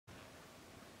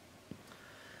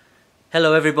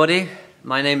Hello everybody,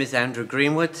 my name is Andrew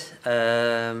Greenwood.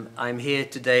 I'm here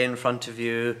today in front of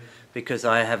you because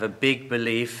I have a big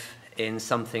belief in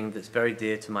something that's very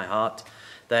dear to my heart.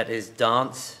 That is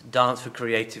dance for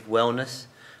creative wellness.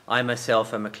 I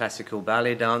myself am a classical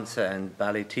ballet dancer and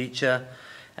ballet teacher,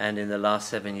 and in the last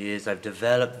 7 years I've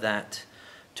developed that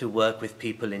to work with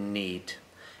people in need,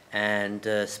 and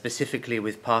specifically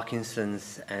with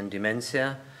Parkinson's and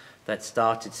dementia. That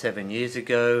started 7 years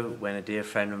ago when a dear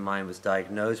friend of mine was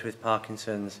diagnosed with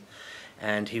Parkinson's,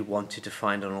 and he wanted to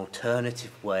find an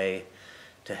alternative way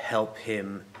to help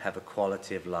him have a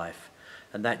quality of life.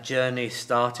 And that journey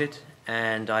started,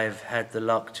 and I've had the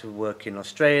luck to work in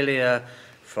Australia,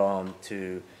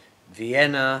 to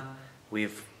Vienna.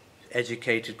 We've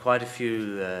educated quite a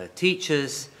few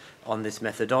teachers on this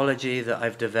methodology that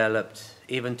I've developed,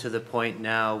 even to the point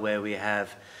now where we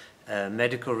have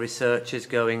medical research is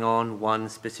going on, one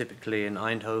specifically in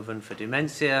Eindhoven for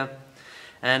dementia.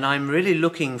 And I'm really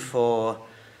looking for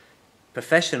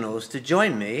professionals to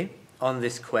join me on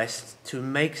this quest to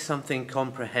make something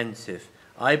comprehensive.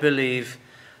 I believe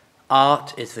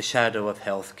art is the shadow of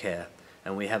healthcare,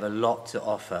 and we have a lot to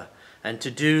offer. And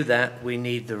to do that, we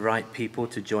need the right people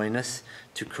to join us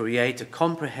to create a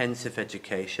comprehensive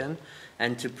education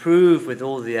and to prove with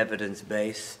all the evidence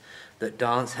base that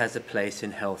dance has a place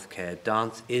in healthcare.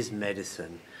 Dance is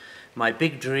medicine. My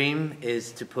big dream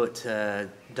is to put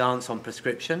dance on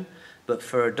prescription, but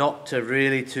for a doctor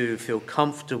really to feel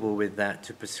comfortable with that,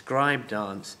 to prescribe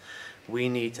dance, we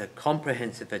need a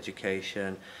comprehensive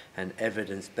education and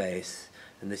evidence base.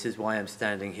 And this is why I'm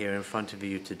standing here in front of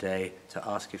you today to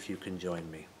ask if you can join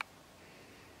me.